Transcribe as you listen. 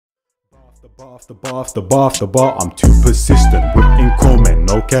the bar, I'm too persistent. With income and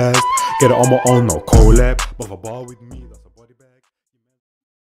no cast. Get it on my own, no collab. But a bar with me, that's a body bag.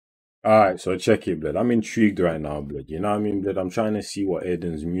 Alright, so check it, blood. I'm intrigued right now, blood. You know what I mean, blood? I'm trying to see what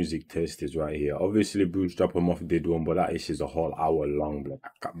Adin's music taste is right here. Obviously, Bruce Drop him off did one, but that is a whole hour long,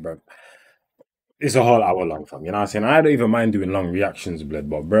 blood. It's a whole hour long, fam. You know what I'm saying? I don't even mind doing long reactions, blood.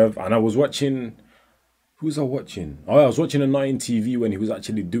 But, bruv, and I was watching... Who was I watching? Oh, I was watching a night in TV when he was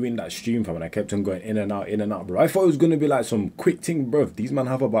actually doing that stream, fam, and I kept on going in and out, bro. I thought it was going to be like some quick thing, bro. These man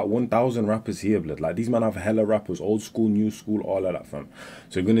have about 1,000 rappers here, blood. Like, these man have hella rappers, old school, new school, all of that, fam.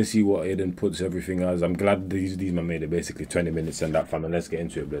 So you're going to see what Adin puts everything as. I'm glad these man made it basically 20 minutes and that, fam, and let's get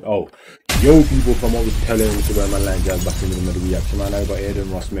into it, blood. Oh, yo, people from what was telling to where my line guys back in the middle reaction, man. I got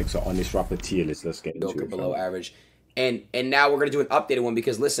Adin Ross makes an honest rapper tier list. Let's get into it, below average. And now we're gonna do an updated one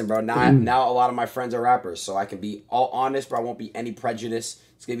because listen, bro, now a lot of my friends are rappers, so I can be all honest, bro. I won't be any prejudice.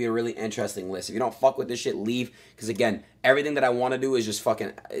 It's gonna be a really interesting list. If you don't fuck with this shit, leave. Because again, everything that I want to do is just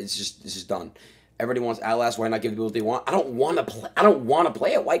fucking. It's just done. Everybody wants Outlast. Why not give people what they want? I don't want to play. I don't want to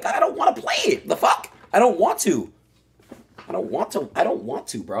play it, white guy. I don't want to play it. The fuck? I don't want to. I don't want to. I don't want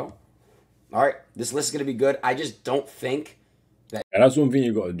to, bro. All right, this list is gonna be good. I just don't think. And that's one thing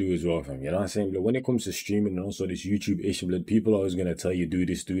you got to do as well, fam. You know what I'm saying? But when it comes to streaming and also this YouTube issue, blood, people are always going to tell you, do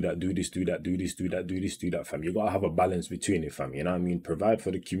this, do that, do this, do that, do this, do that, do this, do that, fam. You got to have a balance between it, fam. You know what I mean? Provide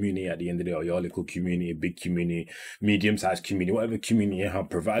for the community at the end of the day, or your little community, big community, medium-sized community, whatever community you have,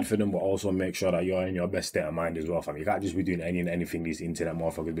 provide for them, but also make sure that you're in your best state of mind as well, fam. You can't just be doing anything these internet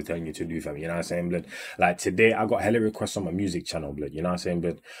motherfuckers be telling you to do, fam. You know what I'm saying, blood? Like today, I got hella requests on my music channel, blood. You know what I'm saying,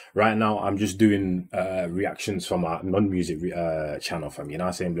 blood? Right now, I'm just doing reactions from my non-music channel, fam. You know what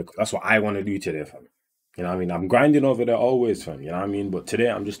I'm saying? Because that's what I want to do today, fam. You know what I mean? I'm grinding over there always, fam. You know what I mean? But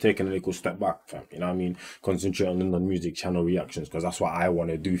today, I'm just taking a little step back, fam. You know what I mean? Concentrating on the music channel reactions because that's what I want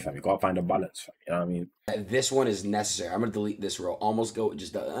to do, fam. You got to find a balance, fam. You know what I mean? This one is necessary. I'm going to delete this row. Almost go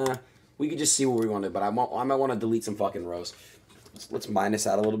just... we could just see what we wanted, but I might want to delete some fucking rows. Let's minus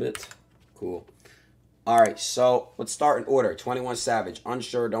out a little bit. Cool. All right, so let's start in order. 21 Savage.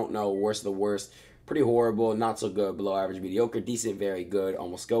 Unsure, don't know. Worst of the worst. Pretty horrible, not so good, below average, mediocre, decent, very good,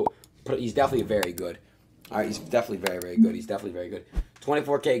 almost go. He's definitely very good. All right, he's definitely very, very good. He's definitely very good.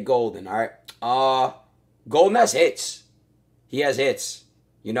 24K Golden, all right. Golden has hits. He has hits.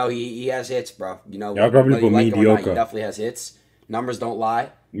 You know, he has hits, bro. You know, yeah, probably like mediocre. He definitely has hits. Numbers don't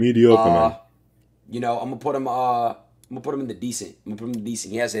lie. Mediocre, man. You know, I'm gonna put him in the decent. I'm gonna put him in the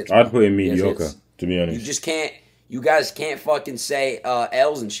decent. He has hits. I'd put him mediocre, to be honest. You just can't. You guys can't fucking say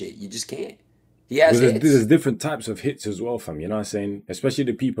L's and shit. You just can't. He has hits. There's different types of hits as well, fam. You know what I'm saying? Especially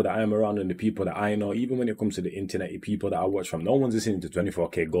the people that I'm around and the people that I know. Even when it comes to the internet, the people that I watch from, no one's listening to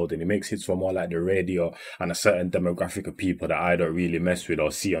 24K Golden. He makes hits for more like the radio and a certain demographic of people that I don't really mess with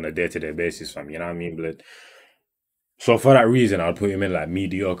or see on a day-to-day basis, fam. You know what I mean, blood? So for that reason, I'll put him in like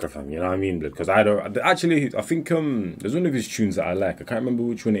mediocre, fam. You know what I mean, blood? Because I don't... Actually, I think there's one of his tunes that I like. I can't remember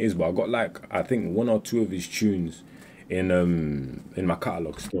which one it is, but I got like, I think 1 or 2 of his tunes in my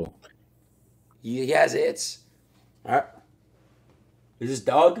catalogue still. He has hits. All right. Is this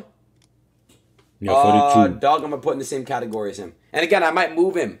Doug? Yeah, 42. Doug, I'm going to put in the same category as him. And again, I might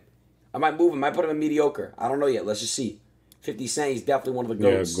move him. I might put him in mediocre. I don't know yet. Let's just see. 50 Cent, he's definitely one of the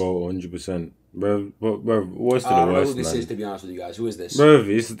goats. Yeah, go 100%. Bro, worst of the worst, I don't know who this is, to be honest with you guys. Who is this? Bro,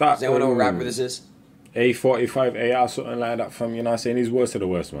 it's that... Does anyone know what rapper this is? A45 AR, something like that, fam. You know what I'm saying? He's worst of the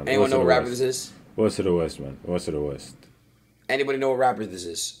worst, man. Anyone know what rapper this is? Worst of the worst, man. Worst of the worst. Anybody know what rapper this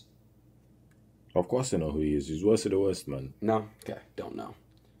is? Of course I know who he is. He's worst of the worst, man. No? Okay, don't know.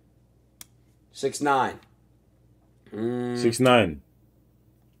 6ix9ine. 6ix9ine.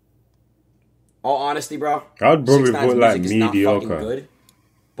 All honesty, bro. I'd probably put like mediocre. Not good,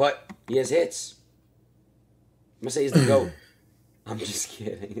 but he has hits. I'm gonna say he's the GOAT. I'm just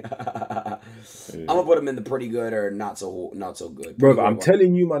kidding. I'm gonna put him in the pretty good or not so good. Bro, I'm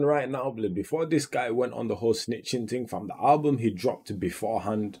telling you, man, right now, blood, before this guy went on the whole snitching thing, fam, the album he dropped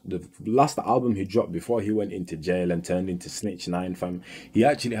beforehand, the last album he dropped before he went into jail and turned into Snitch 9, fam, he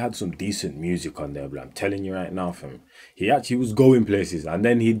actually had some decent music on there, bro. I'm telling you right now, fam. He actually was going places, and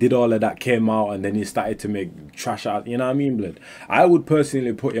then he did all of that, came out, and then he started to make trash out, you know what I mean, blood? I would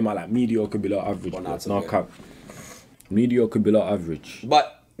personally put him at like mediocre below average, well, not so no good. cap. Mediocre below average.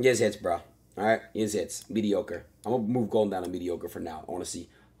 But he has hits, bro. All right, he has hits. Mediocre. I'm gonna move Golden down to mediocre for now. I want to see.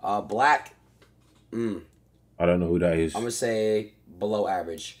 Black. I don't know who that is. I'm gonna say below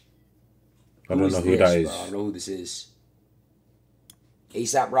average. I don't know who that is. Bro? I don't know who this is.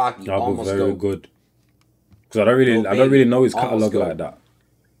 ASAP Rocky. No, almost very good. Because I don't really know his catalog like that.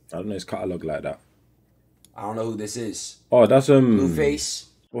 I don't know his catalog like that. I don't know who this is. Oh, that's Blueface.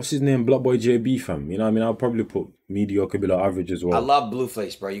 What's his name? Block Boy JB, fam. You know what I mean? I'll probably put mediocre below average as well. I love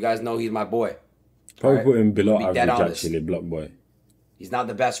Blueface, bro. You guys know he's my boy. Probably put him below average, actually, Block Boy. He's not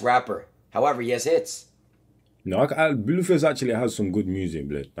the best rapper. However, he has hits. No, Blueface actually has some good music,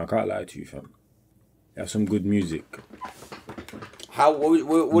 blood. I can't lie to you, fam. He has some good music.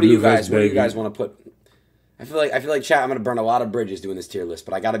 What do you guys want to put? I feel like chat. I'm gonna burn a lot of bridges doing this tier list,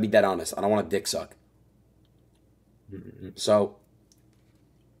 but I gotta be dead honest. I don't want to dick suck. So,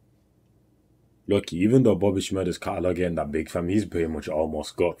 look, even though Bobby Schmurder's catalog ain't that big, fam, he's pretty much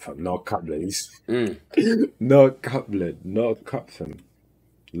almost got, fam. No cap, blood. No cap, blood. No cap, fam.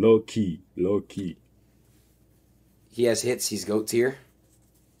 Low key. He has hits. He's GOAT tier.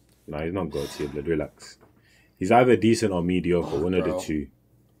 No, he's not GOAT tier, blood. Relax. He's either decent or mediocre. One of the two.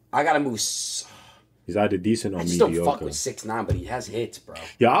 I gotta move. He's either decent or mediocre. I still fuck with 6ix9ine, but he has hits, bro.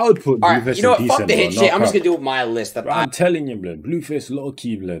 Yeah, I would put Blueface you know what? decent, Fuck the hit shit. I'm just gonna do my list. Bro, I'm telling you, blood. Blueface low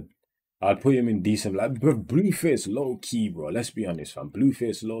key, blood. I'd put him in decent. Like, bro, Blueface low key, bro. Let's be honest, fam.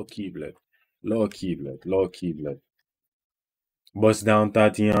 Blueface low key, blood. Low key, blood. Bust down,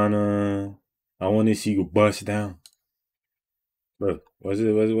 Tatiana. I want to see you bust down. Bro, what's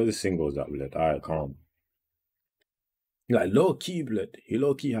the singles that, blood? Alright, calm. Like, low key, blood. He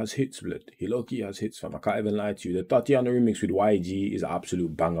low key has hits, blood. He low key has hits, fam. I can't even lie to you. The Tatiana remix with YG is an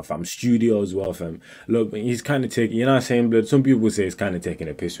absolute banger, fam. Studio as well, fam. Look, he's kind of taking, you know what I'm saying, blood? Some people say he's kind of taking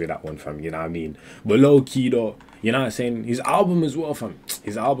a piss with that one, fam. You know what I mean? But low key, though, you know what I'm saying? His album as well, fam.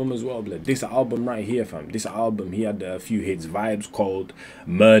 His album as well, blood. This album right here, fam. This album, he had a few hits. Vibes called.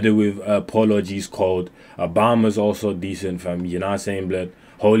 Murder with Apologies called. Obama's also decent, fam. You know what I'm saying, blood?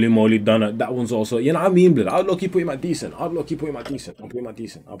 Holy moly, done it. That one's also, you know what I mean, blood. I'd look, put him at decent. I'll put him at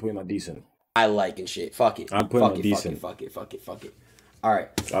decent. I like and shit. Fuck it. I'll put him at decent. Fuck it. All right.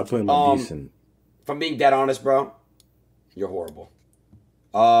 I'll put him at decent. If I'm being dead honest, bro, you're horrible.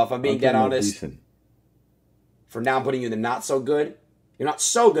 If I'm being dead honest, for now I'm putting you in the not so good. You're not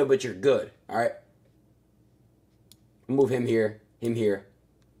so good, but you're good. All right. I'll move him here.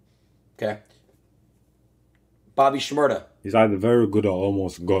 Okay. Bobby Shmurda. He's either very good or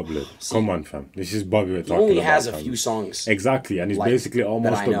almost god, blood. Come on, fam. This is Bobby we're talking about. He only has a few songs. Exactly, and he's like, basically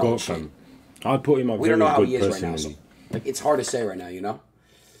almost a god, fam. I'd put him at very good personally. We don't know how he is right now. So, like, it's hard to say right now, you know?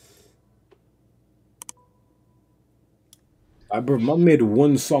 Bro, man made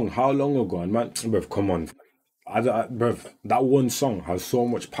one song how long ago? And man, bro, come on. Bro, that one song has so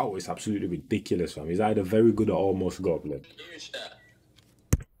much power. It's absolutely ridiculous, fam. He's either very good or almost god, blood.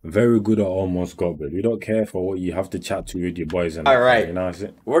 Very good or almost god, blood. We don't care for what you have to chat to with your boys and all right, you know what I'm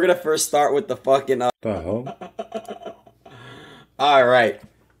saying? We're gonna first start with the fucking the hell? All right.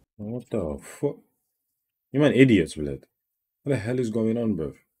 What the fuck? You man idiots, blood. What the hell is going on,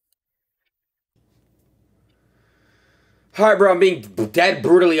 bro? All right, bro. I'm being dead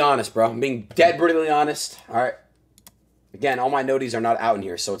brutally honest, bro. All right. Again, all my noties are not out in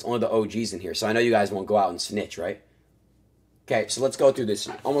here, so it's only the OGs in here. So I know you guys won't go out and snitch, right? Okay, so let's go through this.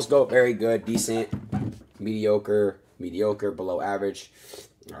 Almost go, very good, decent, mediocre, below average.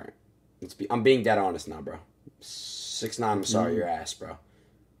 All right. I'm being dead honest now, bro. 6ix9ine, I'm sorry, your ass, bro.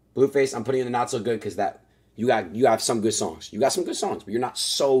 Blueface, I'm putting you in the not so good because that you have some good songs. You got some good songs, but you're not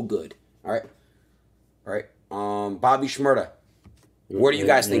so good. All right. Bobby Shmurda. Where do you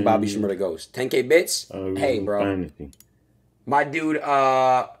guys think Bobby Shmurda goes? 10K bits? Hey, bro. My dude,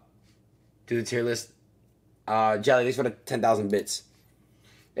 do the tier list. Jelly, thanks for the 10,000 bits.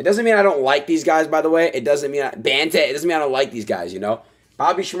 It doesn't mean I don't like these guys, by the way. It doesn't mean it doesn't mean I don't like these guys, you know?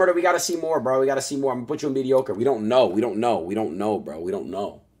 Bobby Shmurda, we gotta see more, bro. I'm gonna put you in mediocre. We don't know, bro. We don't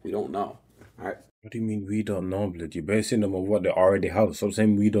know. All right. What do you mean we don't know, blood? You're basing them on what they already have. So I'm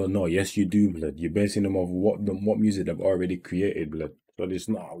saying we don't know. Yes, you do, blood. You're basing them on what music they've already created, blood. So it's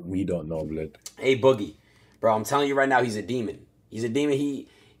not we don't know, blood. Hey, Boogie. Bro, I'm telling you right now, he's a demon. He's a demon. He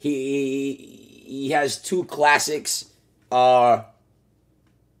has 2 classics.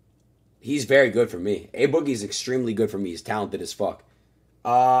 He's very good for me. A Boogie's extremely good for me. He's talented as fuck.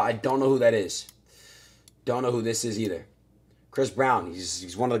 I don't know who that is. Don't know who this is either. Chris Brown.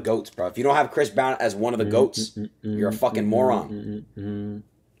 He's one of the GOATs, bro. If you don't have Chris Brown as one of the GOATs, you're a fucking moron.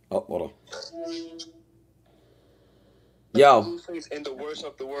 Oh, hold on. Yo. And the worst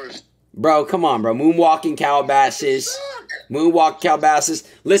of the worst. Bro, come on, bro. Moonwalking Calabasas.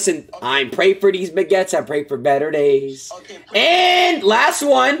 Listen, I pray for these baguettes. I pray for better days. And last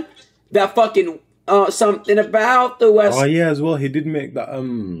one, that fucking something about the West. Oh yeah, as well. He did make that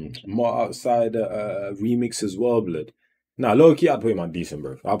more outside remix as well, blood. Nah, low key, I'd put him at decent,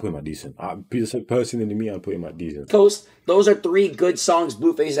 bro. I'll put him at decent. Personally, me, I'd put him at decent. Those are 3 good songs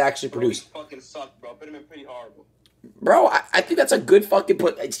Blueface actually produced. Fucking suck, bro. Put him in pretty horrible. Bro, I think that's a good fucking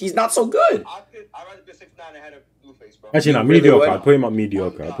put. He's not so good. I'd rather put 6ix9ine ahead of Blueface, bro. Actually, not really mediocre. would? I'd put him at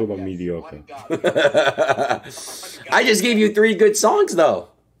mediocre. I'd God, put him at yes. mediocre. I just gave you 3 good songs though.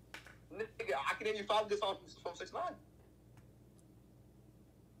 Nigga, I can name you 5 good songs from 6ix9ine.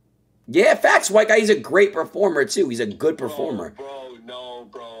 Yeah, facts. White guy, he's a great performer too. He's a good performer. Bro, no,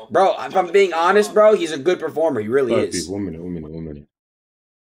 bro. Bro, if I'm being honest, bro, he's a good performer. He really is. 1 minute.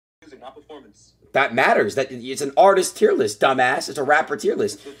 Music, not performance. That matters. That it's an artist tier list, dumbass. It's a rapper tier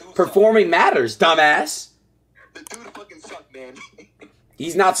list. Performing matters, dumbass. The dude fucking suck, man.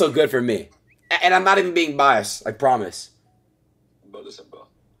 He's not so good for me. And I'm not even being biased. I promise. Bro, listen, bro.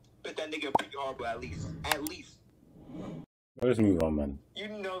 Put that nigga in pretty hard, bro, at least. At least. Let's move on, man. You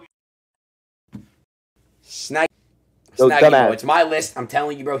know. Snaggy. Yo, Snaggy, dumbass. bro. It's my list. I'm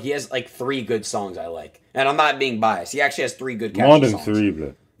telling you, bro. He has like 3 good songs I like. And I'm not being biased. He actually has 3 good catchy More than songs. 3,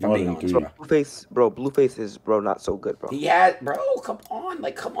 blood. More than 3. Blueface is not so good, bro. He had, bro, come on.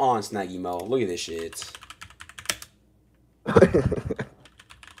 Like, come on, Snaggy Mo. Look at this shit.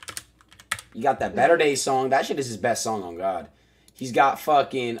 You got that Better Days song. That shit is his best song on God. He's got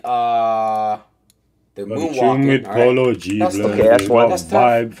fucking, the Moonwalking. With Polo G, That's blood. okay, that's He's one. got That's tough.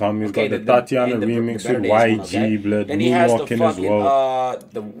 Vibe, fam. He's Okay, got the Tatiana and remix Better with Days one, YG, okay? blood. And he has the Moonwalking as fucking, well.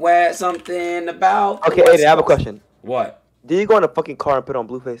 the West something about. Okay, Adin, I have a question. What? Did you go in a fucking car and put on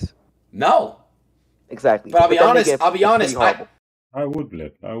Blueface? No. Exactly. But I'll be Put that honest. nigga in I'll be pretty honest. horrible. I would,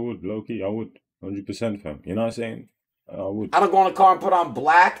 blood. I would, low-key. I would. 100%, fam. You know what I'm saying? I would. I don't go in a car and put on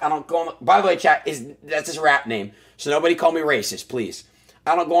black. I don't go on. By the way, chat, that's his rap name. So nobody call me racist, please.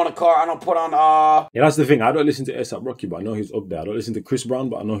 I don't go in a car. I don't put on. Yeah, that's the thing. I don't listen to ASAP Rocky, but I know he's up there. I don't listen to Chris Brown,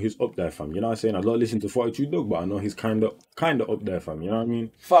 but I know he's up there, fam. You know what I'm saying? I don't listen to 42 Dog, but I know he's kind of up there, fam. You know what I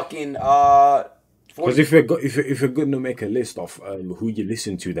mean? Fucking Because if you're going to make a list of who you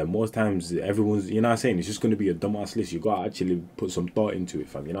listen to, then most times everyone's, you know what I'm saying, it's just going to be a dumbass list. You got to actually put some thought into it,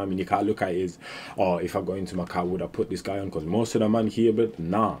 fam. You know what I mean? You can't look at it as, oh, if I go into my car, would I put this guy on? Because most of the man here, but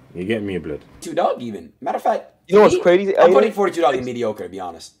nah, you get me, blood. 42 Dog even. Matter of fact, You know what's crazy? I'm putting 42 Dog in mediocre, to be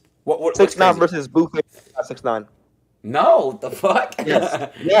honest. What's 6ix9ine crazy? versus Blueface. 6ix9ine. No, what the fuck?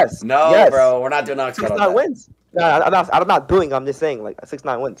 Yes. Yes. No, yes. bro, we're not doing Knox 6ix9ine wins. No, I'm not doing. I'm just saying, like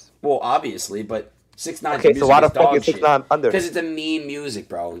 6ix9ine wins. Well, obviously, but 6ix9ine. Okay, so why the fuck is 6ix9ine under? Because it's a mean music,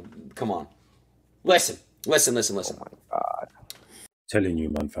 bro. Come on. Listen. Oh my god. Telling you,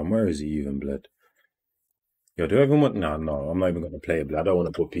 man, fam, where is he even, blood? Yo, do I even want... No, I'm not even going to play it, blood. I don't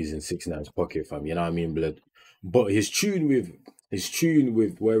want to put peas in 6ix9ine's pocket, fam. You know what I mean, blood? But his tune with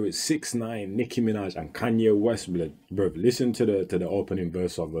where it's 6ix9ine, Nicki Minaj, and Kanye West, blood, bro. Listen to the opening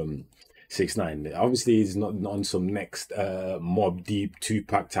verse of 6ix9ine. Obviously, he's not on some next Mobb Deep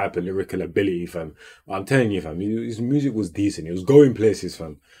Tupac type of lyrical ability, fam. I'm telling you, fam, his music was decent. He was going places,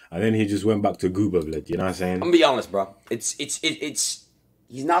 fam. And then he just went back to Gooba, blood. You know what I'm saying? I'm gonna be honest, bro. It's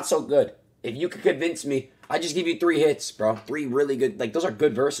he's not so good. If you could convince me, I just give you 3 hits, bro. 3 really good. Like those are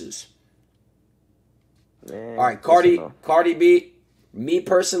good verses. Man, All right, Cardi B. Me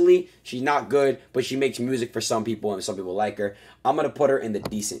personally, she's not good, but she makes music for some people, and some people like her. I'm gonna put her in the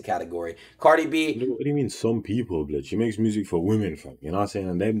decent category. Cardi B. What do you mean some people, blood? She makes music for women, fam. You know what I'm saying?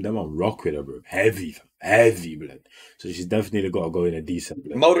 And them on rock with her, bro. Heavy, fam. Heavy, blood. So she's definitely got to go in a decent,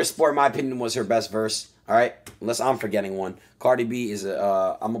 blood. Motorsport, in my opinion, was her best verse. All right, unless I'm forgetting one. Cardi B is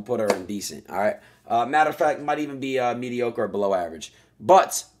I'm gonna put her in decent. All right. Matter of fact, might even be mediocre or below average.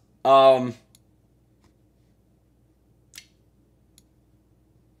 But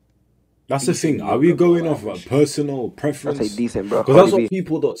That's the thing. Are we going off a personal preference? I say decent, bro. Because that's Cardi what B.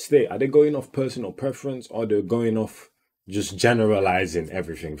 people don't state. Are they going off personal preference, or they're going off just generalizing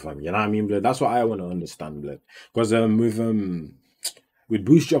everything, fam? You know what I mean, blood? That's what I want to understand, blood. Because with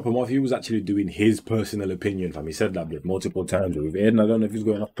Bruce Drop him off, he was actually doing his personal opinion, fam. He said that, blood, multiple times. With Adin, I don't know if he's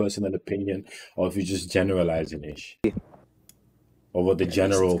going off personal opinion or if he's just generalizing ish. Or what the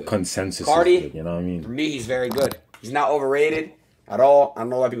general consensus Cardi, is, blood, you know what I mean? For me, he's very good. He's not overrated at all. I don't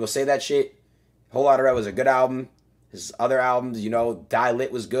know why people say that shit. Whole Lotta Red was a good album. His other albums, you know, Die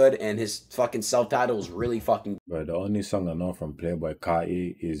Lit was good, and his fucking self-title was really fucking. But the only song I know from Playboy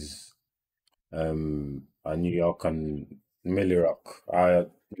Carti is a New York and Millie Rock.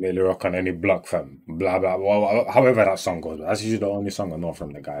 Millie Rock on any block, fam. Blah blah. Well, however that song goes, that's usually the only song I know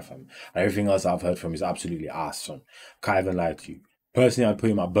from the guy, fam. And everything else I've heard from is absolutely ass, fam. Can't even lie to you. Personally, I'd put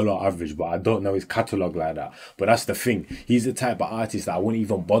him at below average, but I don't know his catalogue like that. But that's the thing. He's the type of artist that I wouldn't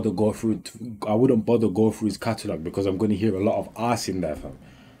even bother go through. I wouldn't bother go through his catalogue because I'm going to hear a lot of ass in there, fam.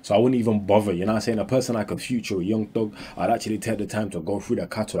 So I wouldn't even bother. You know what I'm saying? A person like a Future or Young Thug, I'd actually take the time to go through their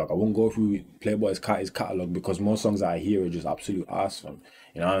catalogue. I won't go through Playboy's catalogue because most songs that I hear are just absolute ass, fam.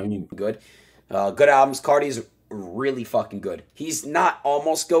 You know what I mean? Good. Good albums. Cardi's really fucking good. He's not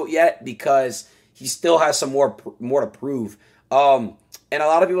almost GOAT yet because he still has some more to prove. And a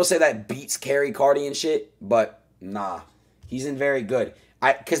lot of people say that beats Carry Cardi and shit, but nah, he's in very good.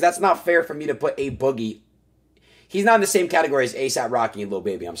 Because that's not fair for me to put A Boogie. He's not in the same category as ASAP Rocky and Lil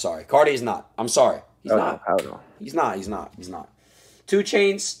Baby. I'm sorry. Cardi is not. I'm sorry. He's not. I don't know. He's not. 2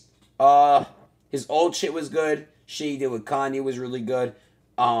 Chainz. His old shit was good. Shit he did with Kanye was really good.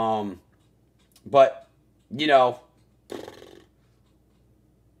 But you know,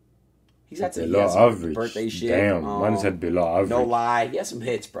 he's had some average. Birthday shit. Damn, man said below average. No lie, he has some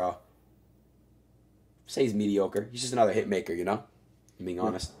hits, bro. Say he's mediocre. He's just another hit maker, you know. I'm being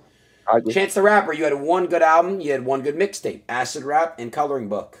honest. Chance the Rapper, you had 1 good album, you had 1 good mixtape, Acid Rap and Coloring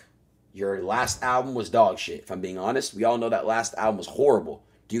Book. Your last album was dog shit. If I'm being honest, we all know that last album was horrible.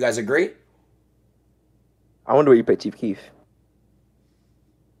 Do you guys agree? I wonder where you put Chief Keef.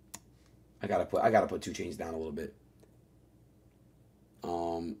 I gotta put 2 Chainz down a little bit.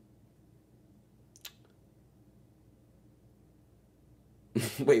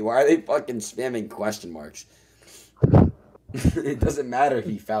 Wait, why are they fucking spamming question marks? It doesn't matter if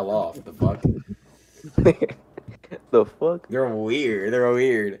he fell off. The fuck? The fuck? They're weird.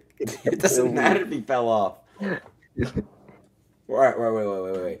 It doesn't matter if he fell off. Wait.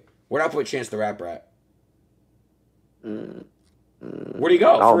 Where'd I put Chance the Rapper at? Where'd he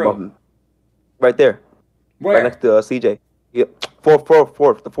go? For real? Right there. Where? Right next to CJ. Yep. Fourth.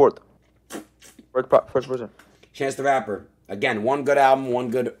 The fourth. First person. Chance the Rapper. Again, 1 good album, 1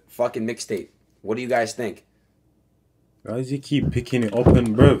 good fucking mixtape. What do you guys think? Guys, you keep picking it up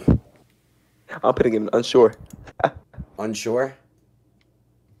and bruv. I'm putting him unsure. Unsure?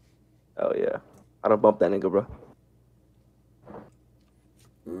 Oh yeah. I don't bump that nigga, bro.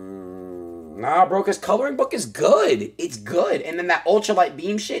 Nah, bro, because Coloring Book is good. It's good. And then that ultralight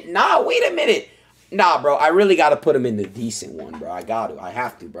beam shit. Nah, wait a minute. Nah, bro, I really got to put him in the decent one, bro. I got to. I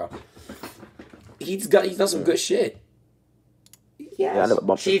have to, bro. He's done some good shit. Yes. Yeah, I never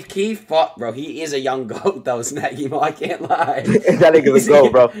bumped Chief Keef, fuck, bro. He is a young GOAT, though, Snaggy Mo. I can't lie. That nigga's a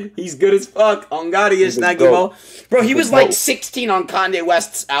GOAT, bro. He's good as fuck. On God, he is Snaggy Mo. Bro, he was like 16 on Kanye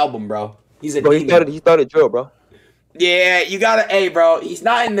West's album, bro. He's a demon. He started drill, bro. Yeah, you gotta, hey, bro. He's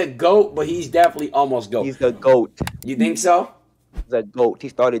not in the GOAT, but he's definitely almost GOAT. He's the GOAT. You think so? He's a GOAT. He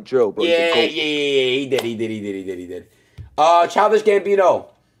started drill, bro. Yeah. He did. Childish Gambino.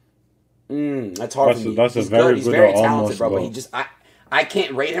 That's hard for me. That's he's a very good. He's very talented, bro. But he just, I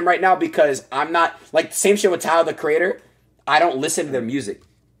can't rate him right now because I'm not like same shit with Tyler the Creator. I don't listen to their music.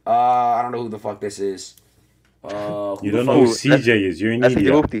 I don't know who the fuck this is. You don't know who CJ is. You're an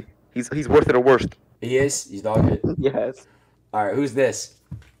idiot. He's worst of the worst. He is. He's dog shit. Yes. All right, who's this?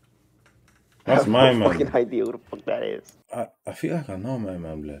 That's my man. Fucking idea who the fuck that is. I feel like I know my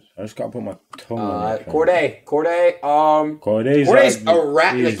man, blood. I just gotta put my tongue on it. Corday. Corday's a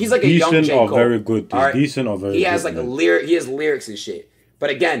rap. Like, he's like a young J. Cole. Very good. He's right? Decent or very good. He has like a lyric. He has lyrics and shit. But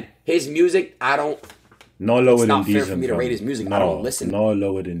again, his music, I don't. No lower than decent. It's not fair for me to rate his music. No, I don't listen. No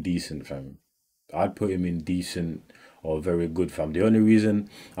lower than decent, fam. I'd put him in decent or very good, fam. The only reason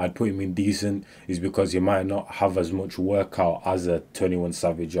I'd put him in decent is because he might not have as much workout as a 21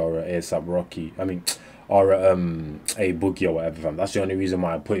 Savage or a ASAP Rocky. Or a Boogie or whatever, fam. That's the only reason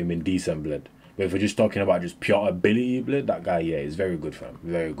why I put him in decent, blood. But if we're just talking about just pure ability, blood, that guy, yeah, is very good, fam.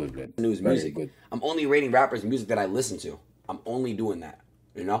 Very good, blood. News music. Good. I'm only rating rappers' music that I listen to. I'm only doing that.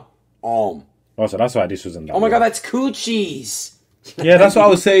 You know? Also, that's why this wasn't that. Oh my god, that's Coochie's. Yeah, that's what I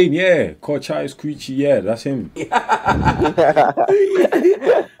was saying. Yeah, Kochai's Coochie. Yeah, that's him.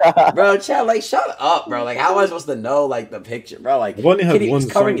 Bro, Chad, like, shut up, bro. Like, how am I supposed to know, like, the picture, bro? Like, I've only had one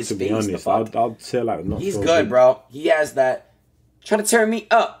covering song, his to be face, honest. I'd say, like, not he's so good, bro. He has that. Trying to turn me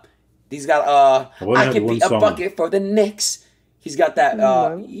up. He's got, I can be a bucket for the Knicks. He's got that,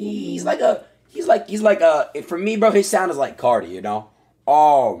 he's like for me, bro, his sound is like Cardi, you know?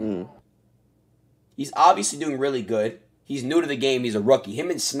 He's obviously doing really good. He's new to the game. He's a rookie. Him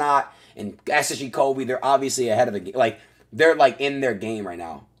and Snot and SSG Kobe, they're obviously ahead of the game. Like, they're, like, in their game right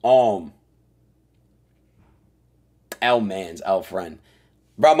now. L friend.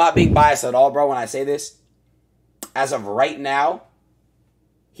 Bro, I'm not being biased at all, bro, when I say this. As of right now,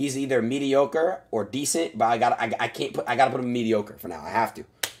 he's either mediocre or decent, but I gotta put him mediocre for now. I have to.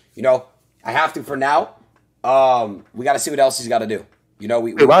 You know, I have to for now. We gotta see what else he's gotta do. You know,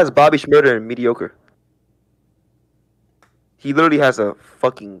 Wait, why is Bobby Schmurder mediocre? He literally has a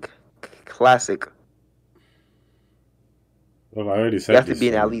fucking classic. Well, I already said he has to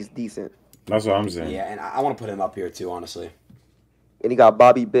be at least decent. That's what I'm saying. Yeah, and I want to put him up here too, honestly. And he got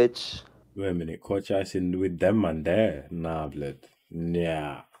Bobby, bitch. Wait a minute, Coach I seen with them man there. Nah, blood.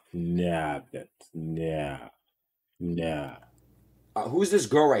 Nah, blood. Nah. Nah. Who's this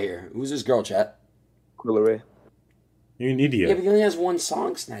girl right here? Who's this girl, chat? Quilla Ray. You're an Yeah, idiot. but he only has one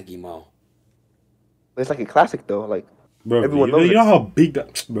song, Snaggy Mo. But it's like a classic though. Like Bro, everyone you knows know it. how big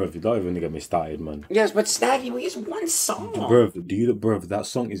that... Bro, don't even get me started, man. Yes, but Snaggy Mo, he has one song. Bro, that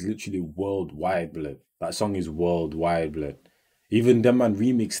song is literally worldwide, blood. That song is worldwide, blood. Even them man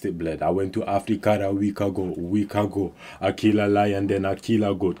remixed it, blood. I went to Africa a week ago. I kill a lion, then I kill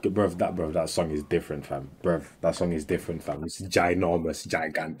a goat. That song is different, fam. Bro, that song is different, fam. It's ginormous,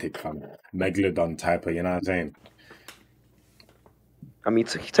 gigantic, fam. Megalodon type of, you know what I'm saying? I mean,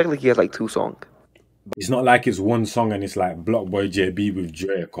 technically he has like 2 songs. It's not like it's one song and it's like Block Boy JB with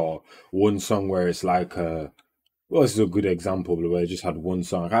Drake, or one song where it's like well, this is a good example where I just had one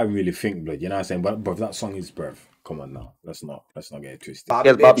song. I can't really think, blood. You know what I'm saying? But that song is bruv. Come on now. Let's not get it twisted.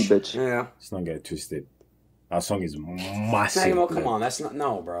 Yes, Bobby Bitch. Yeah. Let's not get it twisted. That song is Snaggy massive. Mo, come blood. on, that's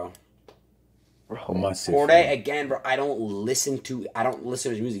not bro. Massive. Corday again, bro. I don't listen to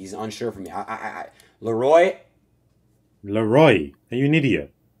his music. He's unsure for me. Leroy. Leroy. Are you an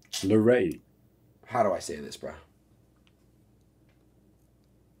idiot? Leroy. How do I say this, bro?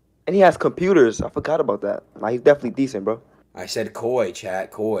 And he has computers. I forgot about that. Like, he's definitely decent, bro. I said Koi, chat.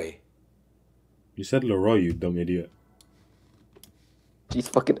 Koi. You said Leroy, you dumb idiot. She's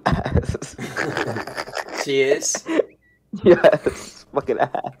fucking ass. She is. Yes, fucking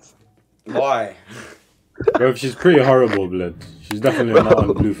ass. Why? Bro, she's pretty horrible, blood. She's definitely not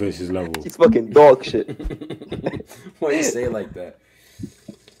on Blueface's level. She's fucking dog shit. Why do you say it like that?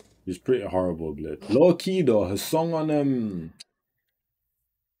 She's pretty horrible, blood. Low key though, her song on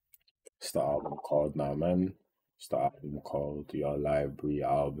what's the album called now, man? What's the album called? Your library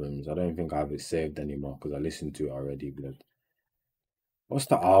albums. I don't think I have it saved anymore because I listened to it already, blood. What's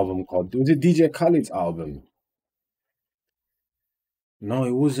the album called? Was it DJ Khaled's album? No,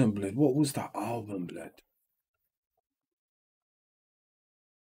 it wasn't, blood. What was that album, blood?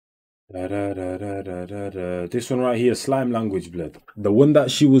 This one right here, Slime Language, blood. The one that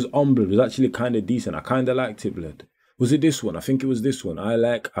she was on, blood, was actually kind of decent. I kind of liked it, blood. Was it this one? I think it was this one. I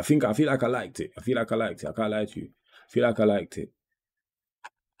feel like I liked it. I can't lie to you. I feel like I liked it.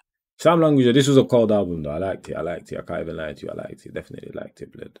 Slime Language, this was a cold album though. I liked it. I can't even lie to you. I liked it. Definitely liked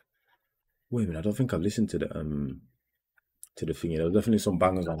it, blood. Wait a minute, I don't think I've listened to the thing. There was definitely some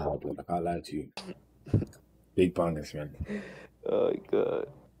bangers on that, blood. I can't lie to you. Big bangers, man. Oh god.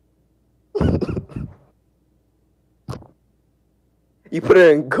 You put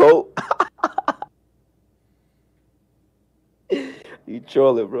it in GOAT. You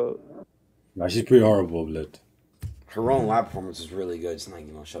trolling, bro. Nah, she's pretty horrible, blood. Her own live performance was really good.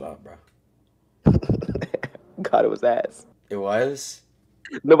 Snaggy Mo, shut up, bro. God, it was ass. It was?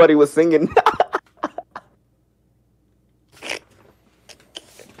 Nobody was singing.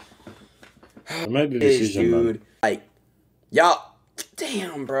 I made the decision, man. Dude. Like, y'all,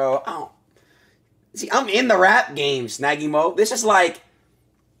 damn, bro. See, I'm in the rap game, Snaggy Mo. This is like,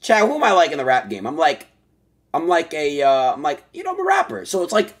 Chad, who am I like in the rap game? I'm like, I'm a rapper. So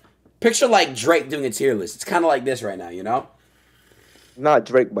it's like, picture like Drake doing a tier list. It's kind of like this right now, you know? Not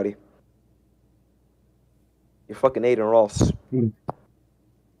Drake, buddy. You're fucking Adin Ross.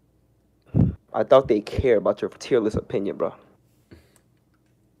 I thought they care about your tier list opinion, bro.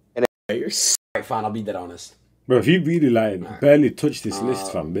 You're alright, fine, I'll be dead honest. Bro, if he really barely touched this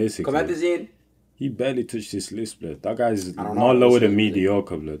list, fam, basically. Come at this in. He barely touched this list, blood. That guy's I don't not know. lower than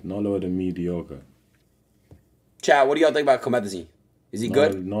mediocre, blood. Not lower than mediocre. Chad, what do y'all think about Comethazine? Is he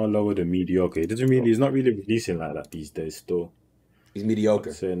good? Not lower than mediocre. He's not really releasing like that these days still. He's mediocre.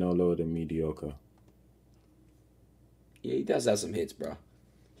 I'd say no lower than mediocre. Yeah, he does have some hits, bro.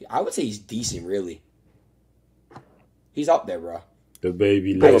 I would say he's decent, really. He's up there, bro. The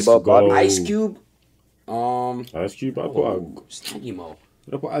baby, Bro, let's Bob, go. Ice Cube. Ice Cube, I Snaggy Mo.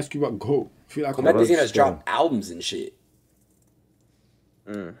 put Ice Cube at GOAT. I feel like Comethazine has dropped albums and shit.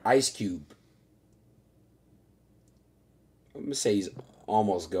 Ice Cube. I'm gonna say he's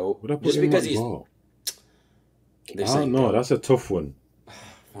almost GOAT. Just because he's. I don't know. That's a tough one.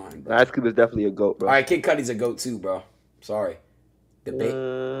 Fine, bro. Ice Cube is definitely a GOAT, bro. All right, Kid Cudi's a GOAT too, bro. Sorry. Debate.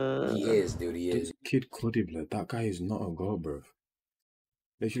 He is, dude. He is. Kid Cudi, blood. That guy is not a GOAT, bro.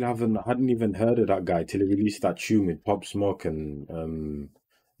 Literally hadn't even heard of that guy till he released that tune with Pop Smoke and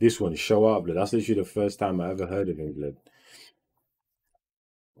this one, Show Up, blood. That's literally the first time I ever heard of him, blood.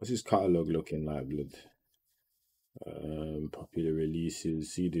 What's his catalogue looking like, blood? Popular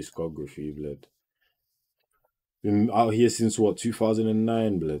releases, see discography, blood. Been out here since what,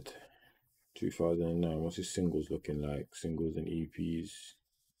 2009, blood? 2009. What's his singles looking like? Singles and EPs.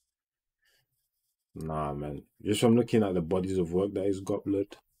 Nah, man. Just from looking at the bodies of work that he's got,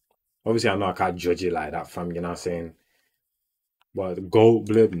 blood. Obviously, I know I can't judge it like that, fam. You know what I'm saying? But gold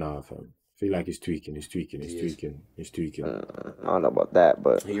blib, nah, fam. I feel like he's tweaking. He's tweaking. He's tweaking. He's tweaking. I don't know about that,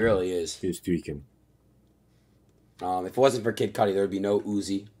 but He really is. He's tweaking. If it wasn't for Kid Cudi, there would be no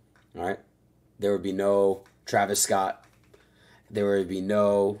Uzi. All right, there would be no Travis Scott. There would be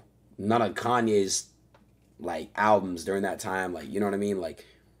none of Kanye's like albums during that time. Like, you know what I mean? Like,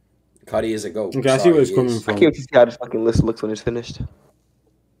 Cudi is a goat. Okay, I see where it's coming from. I can't wait to see how this fucking list looks when it's finished.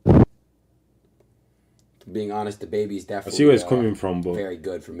 Being honest, the baby's definitely. I see where it's coming from, but very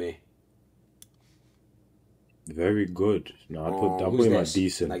good for me. Very good. No, I put him at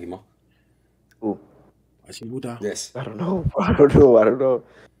decent. Ooh. Actually, who that? This. I don't know. I don't know. I'm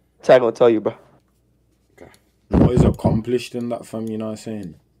gonna tell you, bro. Okay. What is accomplished in that, fam? You know what I'm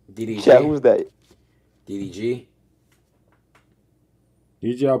saying? DDG. Yeah, who's that? DDG.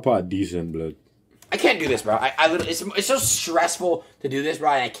 DJ, I put decent, blood. I can't do this, bro. I literally, it's so stressful to do this,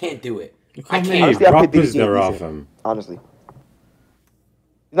 bro. And I can't do it. Look how I many can't. rappers there are, fam. Honestly,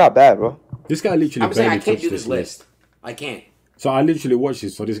 he's not bad, bro. This guy literally. I'm saying I barely can't do touched this list. I can't. So I literally watched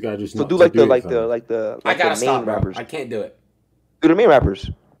this for this guy just. So not do to like do the it, I gotta the stop, main bro. rappers. I can't do it. Do the main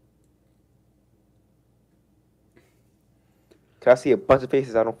rappers. Can I see a bunch of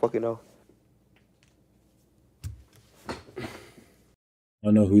faces I don't fucking know?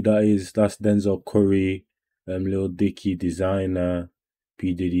 I know who that is. That's Denzel Curry, Lil Dicky, Designer,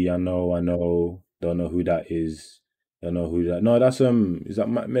 P Diddy. I know. Don't know who that is. Don't know who that. No, that's is that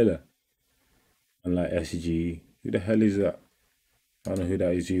Mac Miller? And like SG. Who the hell is that? I don't know who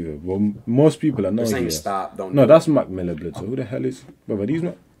that is either. Well, most people are They're not. saying stop. Don't. No, that's Mac Miller, blood. So who the hell is? But these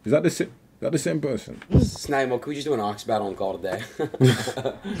not. Is that the same person? Snagmo, can we just do an ox battle and call it a day?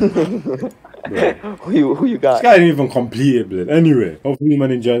 Who you got? This guy didn't even complete it, blood. Anyway, hopefully you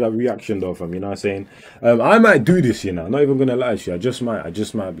man enjoy that reaction though, fam. You know what I'm saying? I might do this, you know. Not even gonna lie to you. I just might,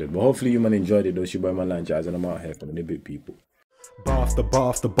 blood. But hopefully you man enjoyed it though. She boy man like jazz and I'm out here from the big people. Bar after bar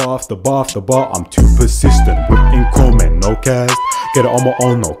after bar after bar after bar, I'm too persistent. Whipping comment, no cast. Get it on my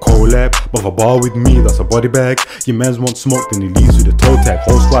own, no collab. But if a bar with me, that's a body bag. Your man's want smoke, then he leaves with a toe tag.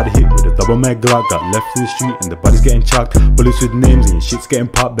 Whole squad hit with a double mag Glock. Got left in the street and the body's getting chucked. Bullets with names and your shit's getting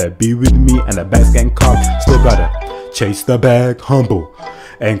popped. Better be with me and the bag's getting cocked. Still gotta chase the bag, humble.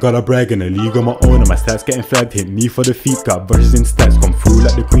 Ain't gotta brag in a league on my own and my stats getting flagged. Hit me for the feet, got verses in stats. Come through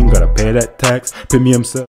like the queen, gotta pay that tax. Premium sir.